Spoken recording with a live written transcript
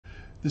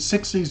The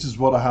 60s is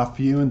what I have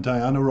for you, and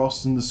Diana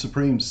Ross and the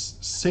Supremes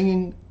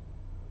singing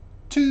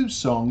two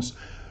songs,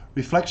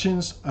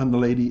 Reflections and The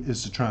Lady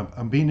is a Tramp,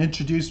 and being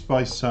introduced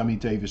by Sammy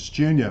Davis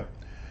Jr.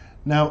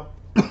 Now,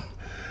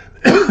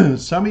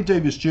 Sammy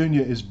Davis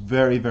Jr. is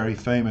very, very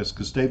famous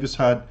because Davis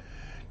had,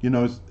 you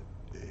know,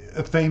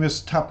 a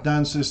famous tap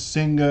dancer,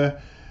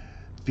 singer,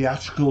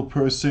 theatrical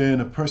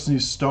person, a person who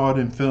starred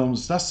in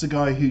films. That's the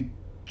guy who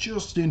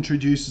just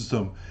introduces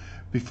them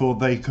before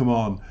they come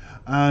on.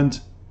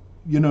 And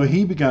you know,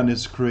 he began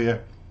his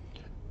career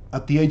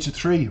at the age of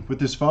 3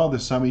 with his father,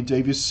 Sammy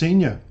Davis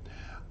Sr.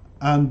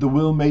 and the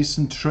Will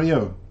Mason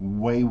Trio,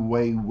 way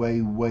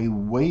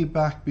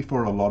back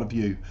before a lot of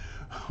you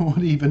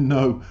would even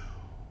know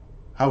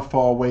how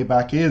far way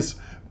back is.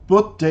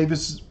 But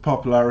Davis'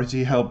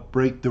 popularity helped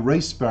break the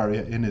race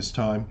barrier in his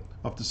time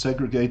of the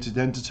segregated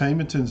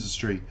entertainment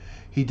industry.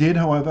 He did,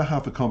 however,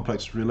 have a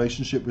complex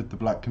relationship with the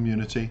black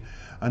community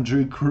and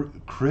drew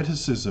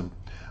criticism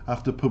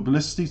after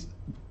publicly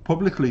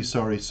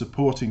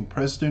supporting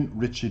President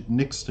Richard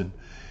Nixon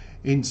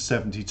in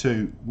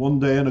 '72. One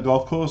day on a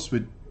golf course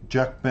with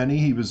Jack Benny,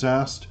 he was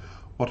asked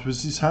what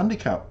was his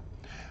handicap.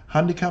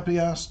 Handicap, he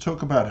asked,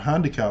 talk about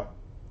handicap.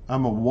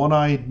 I'm a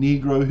one-eyed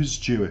Negro who's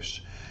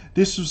Jewish.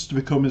 This was to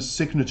become his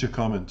signature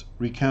comment,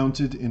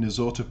 recounted in his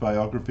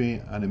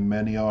autobiography and in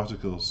many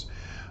articles.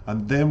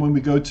 And then when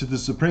we go to the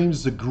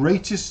Supremes, the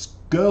greatest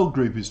girl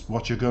group is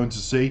what you're going to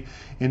see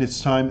in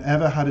its time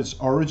ever, had its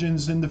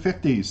origins in the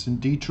 50s in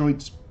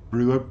Detroit's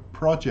Brewer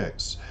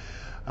Projects.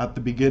 At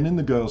the beginning,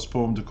 the girls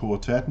formed a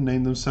quartet and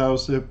named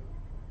themselves the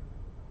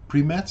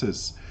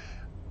Primettes,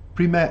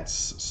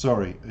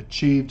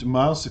 achieved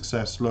mild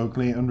success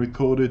locally and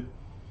recorded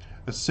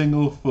a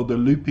single for the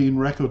Lupine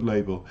record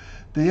label.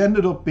 They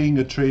ended up being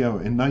a trio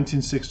in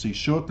 1960,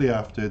 shortly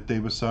after they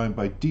were signed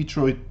by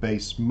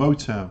Detroit-based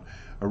Motown,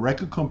 a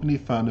record company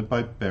founded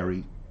by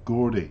Berry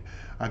Gordy.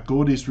 At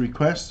Gordy's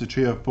request, the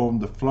trio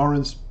formed the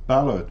Florence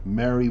Ballard,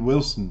 Mary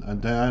Wilson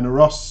and Diana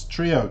Ross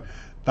trio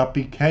that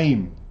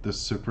became the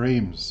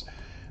Supremes.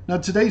 Now,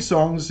 today's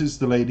songs is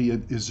The Lady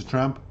is a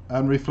Tramp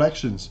and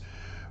Reflections.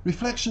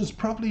 Reflections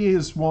probably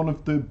is one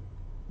of the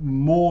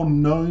more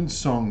known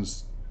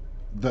songs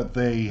that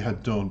they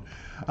had done,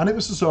 and it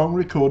was a song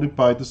recorded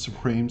by the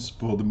Supremes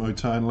for the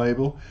Motown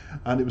label,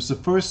 and it was the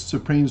first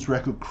Supremes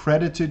record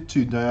credited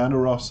to Diana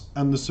Ross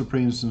and the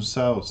Supremes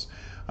themselves,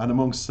 and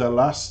amongst their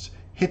last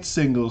hit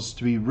singles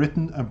to be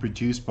written and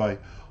produced by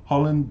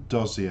Holland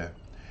Dozier.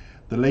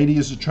 The Lady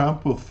is a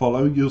Tramp will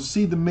follow. You'll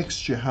see the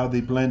mixture, how they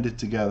blend it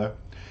together,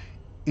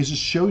 is a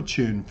show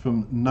tune from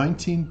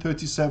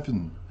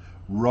 1937,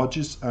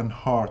 Rodgers and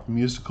Hart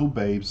musical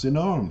Babes in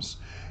Arms,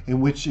 in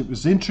which it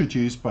was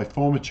introduced by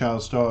former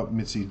child star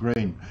Mitzi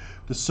Green.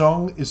 The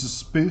song is a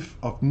spoof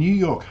of New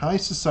York high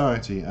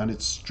society and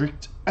its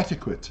strict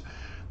etiquette.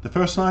 The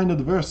first line of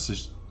the verse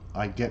is,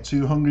 I get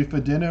too hungry for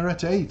dinner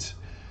at 8,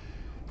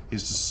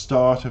 is the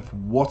start of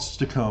what's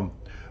to come.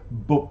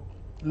 But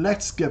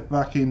let's get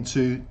back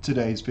into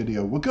today's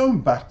video. We're going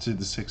back to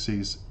the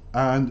 60s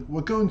and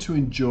we're going to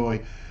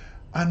enjoy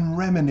and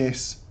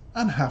reminisce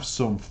and have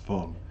some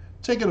fun.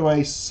 Take it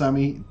away,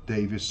 Sammy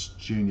Davis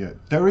Jr.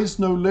 There is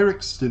no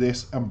lyrics to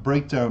this and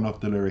breakdown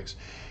of the lyrics.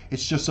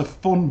 It's just a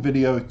fun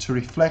video to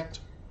reflect,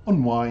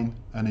 unwind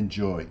and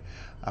enjoy.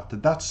 After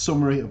that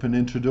summary of an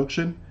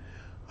introduction,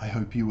 I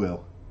hope you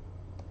will.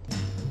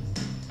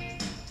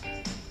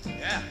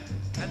 Yeah,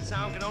 that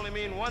sound can only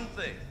mean one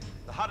thing.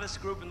 The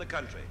hottest group in the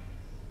country.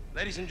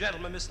 Ladies and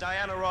gentlemen, Miss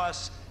Diana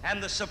Ross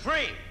and the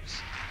Supremes.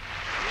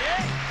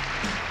 Yeah?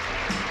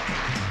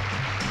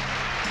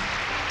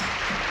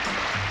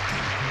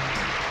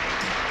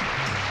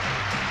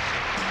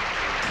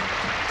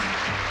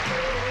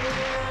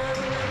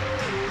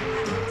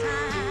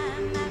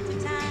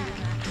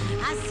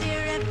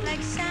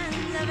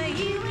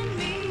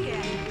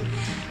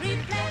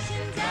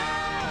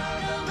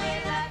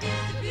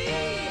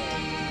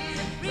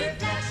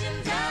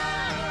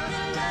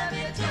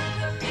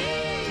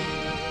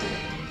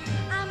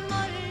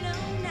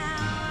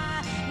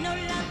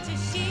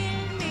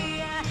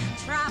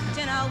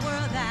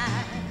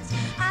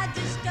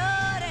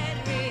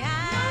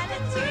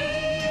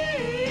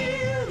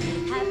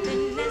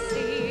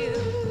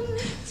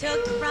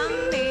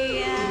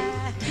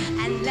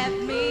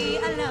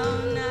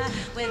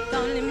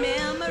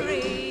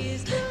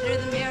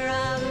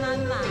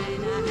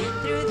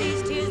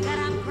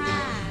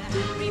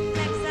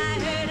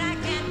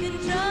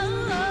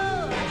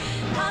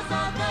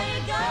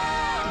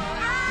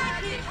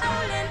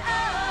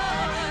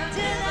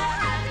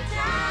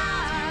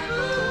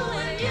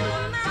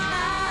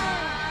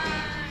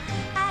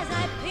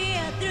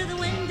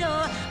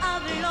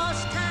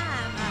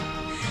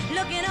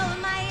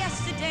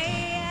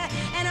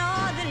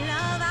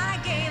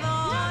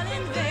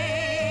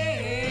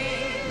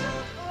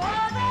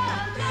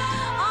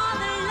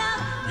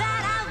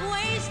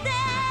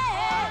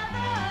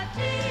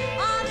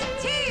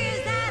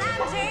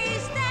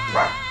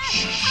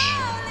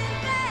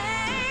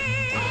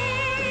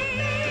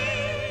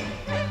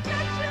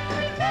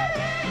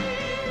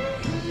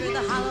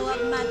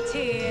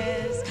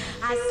 tears.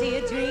 I see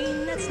a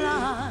dream that's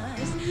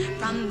lost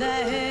from the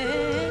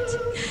hurt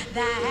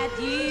that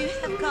you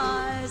have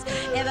caused.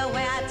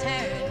 Everywhere I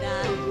turn,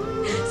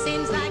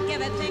 seems like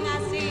everything I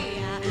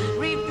see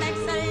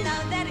reflects the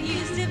love that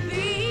used to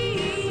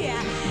be.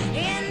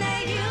 In the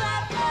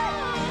UFO,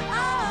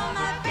 all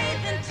my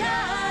faith and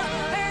trust,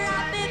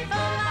 right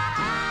before my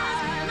eyes,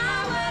 my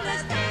world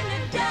is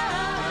turning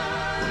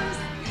dust.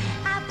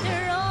 After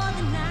all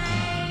the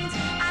nights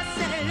I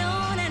sat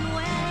alone and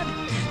wept,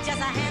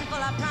 just a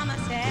handful of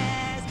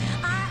promises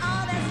are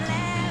all that's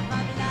left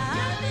of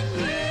love and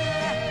you.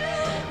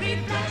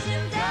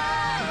 Reflections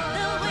of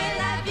the way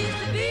life used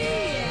to be.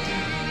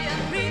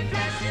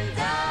 Reflections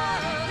of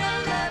the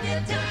love you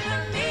took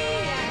from me.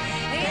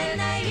 In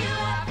the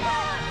UFO,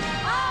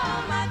 all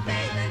my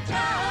faith and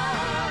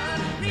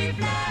trust.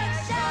 Reflections.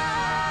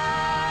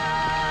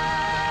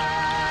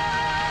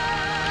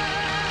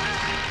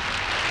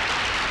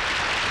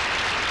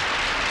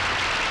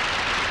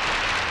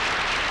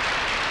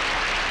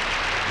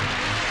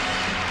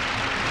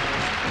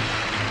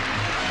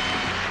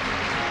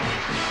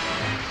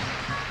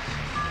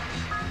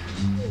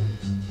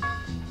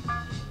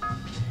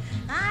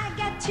 I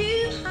get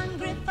too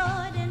hungry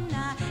for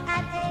dinner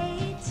at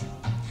 8,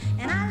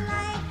 and I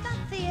like the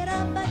theater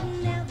but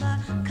never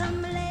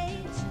come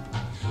late,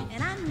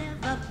 and I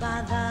never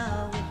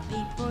bother with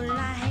people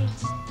I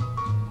hate,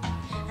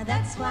 and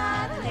that's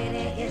why the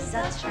lady is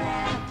a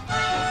tramp.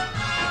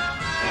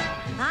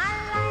 I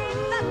like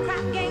the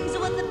crap games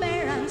with the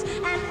barons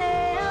and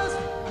earls.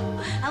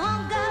 I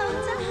won't go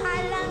to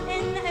Highland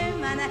in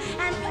Herman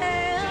and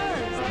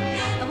pearls.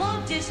 I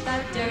won't dish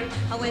the dirt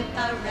with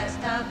the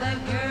rest of the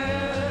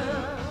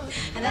girls,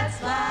 and that's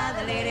why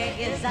the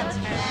lady is a tramp.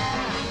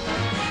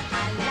 I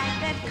like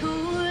that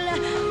cool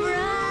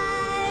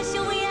brush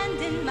wind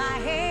in my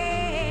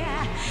hair,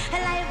 a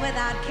life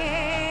without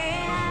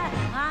care.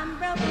 I'm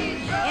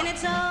broken and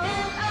it's old.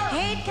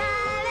 Hate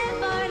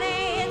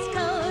California, it's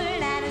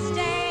cold and it's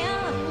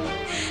damp,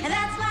 and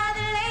that's why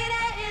the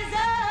lady is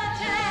a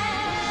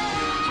tramp.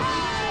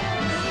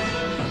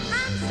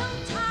 I'm so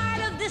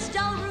tired of this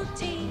dull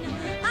routine.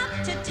 Up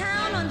to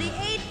town on the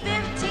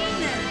 8:15.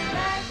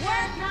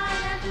 Work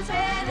 9 to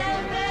 10.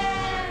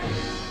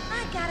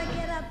 I gotta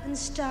get up and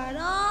start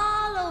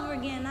all over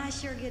again. I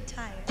sure get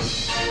tired. I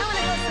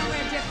wanna go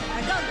somewhere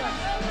different. Go.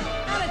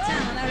 Out of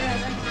town, I'd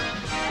rather.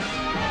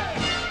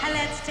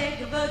 Let's take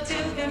a boat to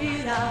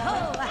Bermuda.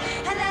 Oh,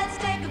 let's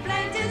take a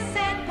plane to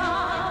St.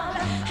 Paul.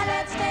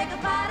 Let's take a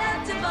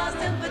pilot to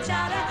Boston for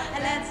charter.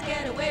 Let's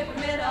get away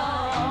from it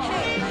all.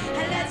 Hey,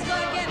 let's go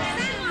get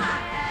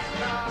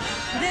Niagara.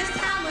 This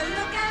time we'll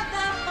look at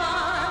the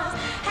falls.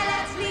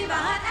 Let's leave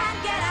our hut and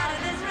get out of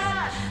this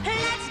rut.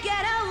 Let's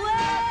get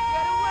away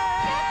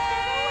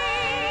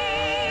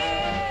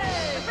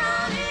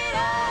from it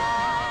all.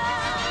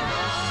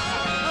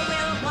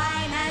 We'll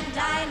wine and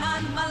dine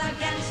on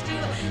mulligan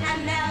stew and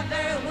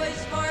never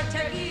wish for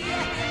turkey.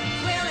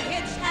 We'll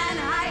hitch and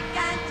hike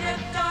and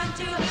drift on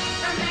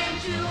from Maine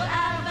to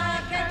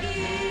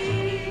Albuquerque.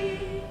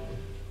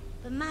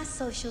 But my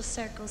social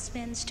circle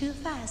spins too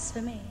fast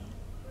for me.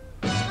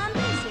 I'm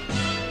busy.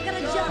 Got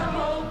a job.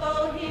 Whole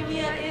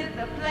Bohemia is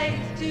the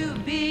place to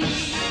be.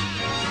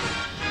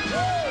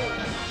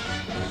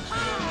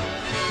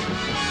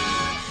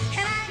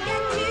 And I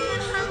get too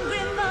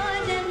hungry for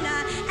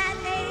dinner at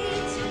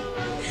 8,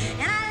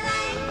 and I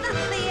like the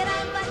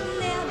theater but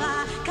never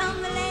come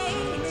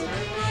late,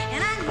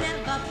 and I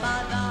never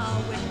bother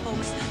with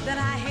folks that I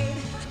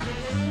hate.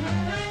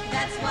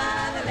 That's why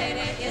the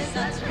lady is a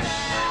tramp.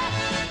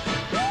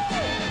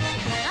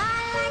 I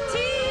like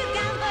to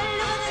gamble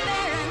with the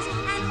barons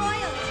and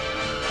oils.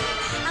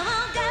 I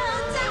won't go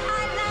to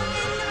Highland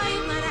in the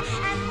Raymond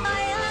and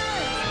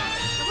oils.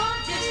 I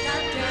won't dish the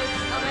dirt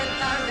with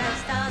the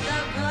rest of the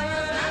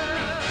girls.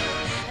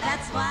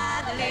 That's why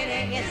the lady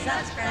is a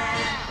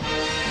tramp.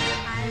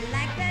 I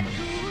like that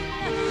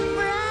cool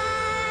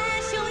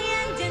brush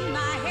wind in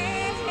my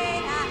hair,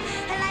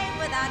 a life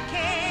without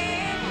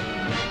care.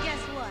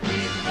 Guess what?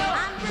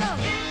 I'm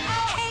broke.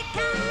 Hey,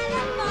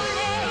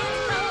 California,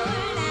 it's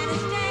cold and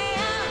it's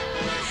damp.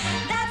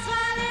 That's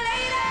why the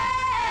lady.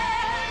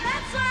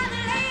 That's why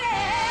the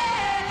lady.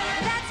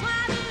 That's why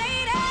the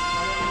lady.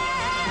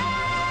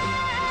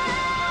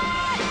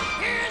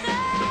 Here's a.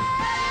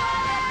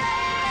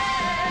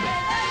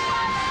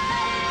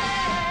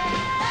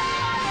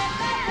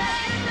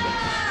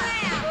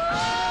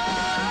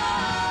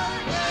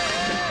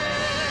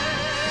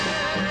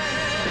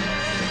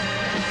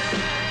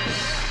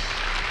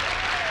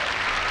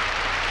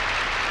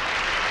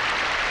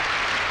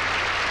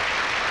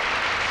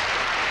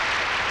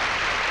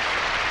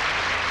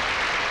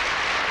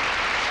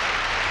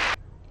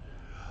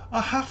 I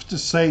have to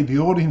say the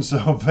audience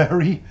are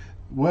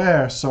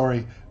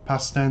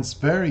past tense,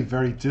 very,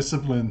 very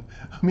disciplined.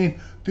 I mean,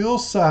 they all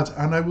sat,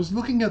 and I was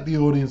looking at the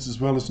audience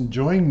as well as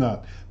enjoying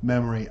that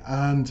memory,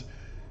 and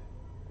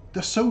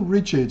they're so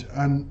rigid,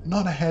 and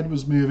not a head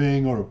was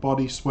moving or a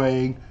body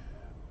swaying,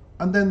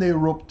 and then they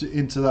erupt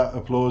into that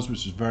applause,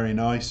 which is very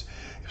nice.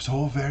 It was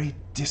all very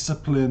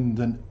disciplined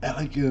and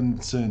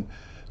elegant and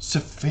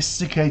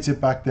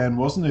sophisticated back then,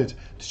 wasn't it?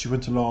 That you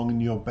went along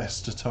in your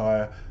best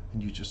attire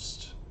and you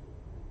just...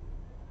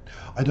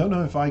 I don't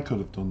know if I could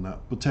have done that,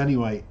 but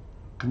anyway,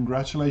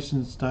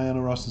 congratulations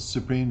Diana Ross and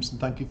Supremes,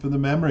 and thank you for the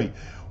memory.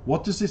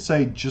 What does it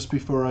say just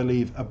before I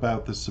leave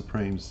about the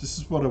Supremes? This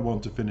is what I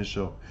want to finish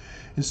up.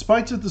 In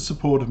spite of the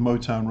support of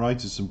Motown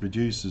writers and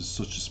producers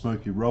such as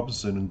Smokey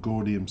Robinson and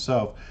Gordy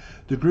himself,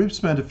 the group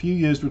spent a few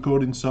years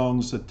recording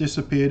songs that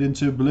disappeared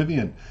into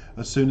oblivion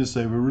as soon as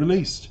they were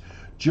released.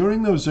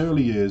 During those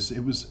early years,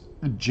 it was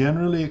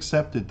generally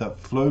accepted that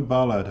Flo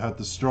Ballard had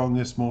the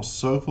strongest, more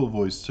soulful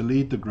voice to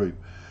lead the group,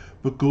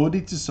 but Gordy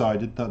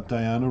decided that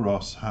Diana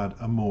Ross had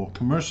a more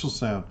commercial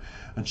sound,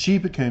 and she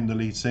became the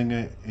lead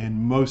singer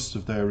in most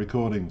of their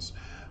recordings.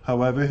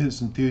 However,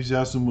 his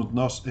enthusiasm was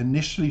not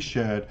initially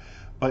shared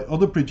by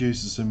other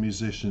producers and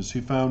musicians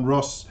who found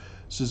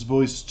Ross's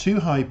voice too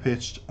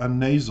high-pitched and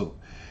nasal.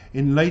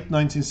 In late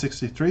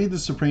 1963, the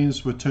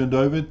Supremes were turned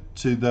over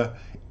to the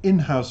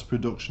in-house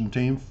production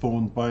team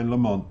formed by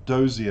Lamont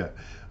Dozier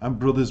and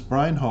brothers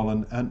Brian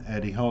Holland and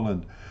Eddie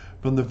Holland.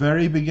 From the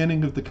very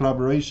beginning of the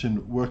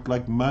collaboration worked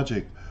like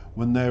magic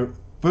when their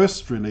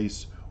first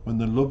release, When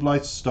the Love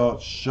Light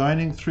Starts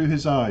Shining Through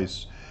His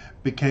Eyes,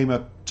 became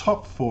a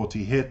top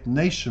 40 hit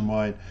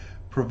nationwide,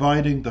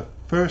 providing the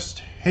first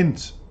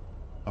hint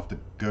of the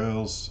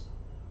girls'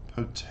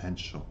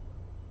 potential.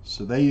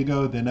 So there you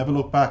go, they never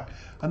looked back.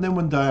 And then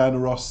when Diana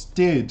Ross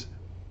did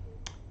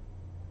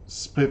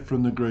split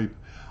from the group,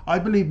 I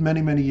believe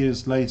many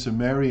years later,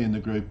 Mary in the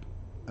group,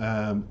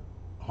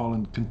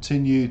 Holland,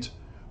 continued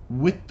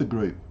with the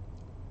group,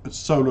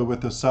 solo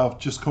with herself,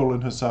 just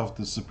calling herself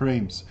the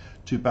Supremes,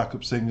 two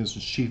backup singers,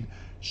 and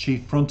she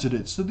fronted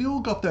it. So they all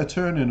got their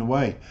turn in a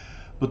way,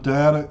 but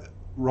Diana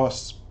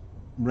Ross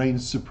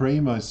reigns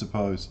supreme, I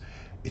suppose.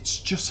 It's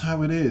just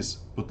how it is.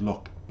 But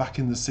look, back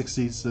in the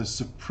 60s, the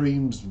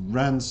Supremes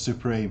ran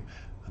supreme,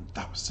 and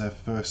that was their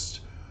first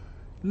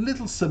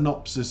little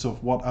synopsis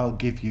of what I'll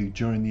give you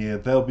during the year.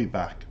 They'll be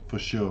back for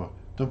sure.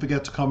 Don't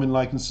forget to comment,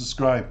 like and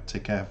subscribe.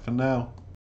 Take care for now.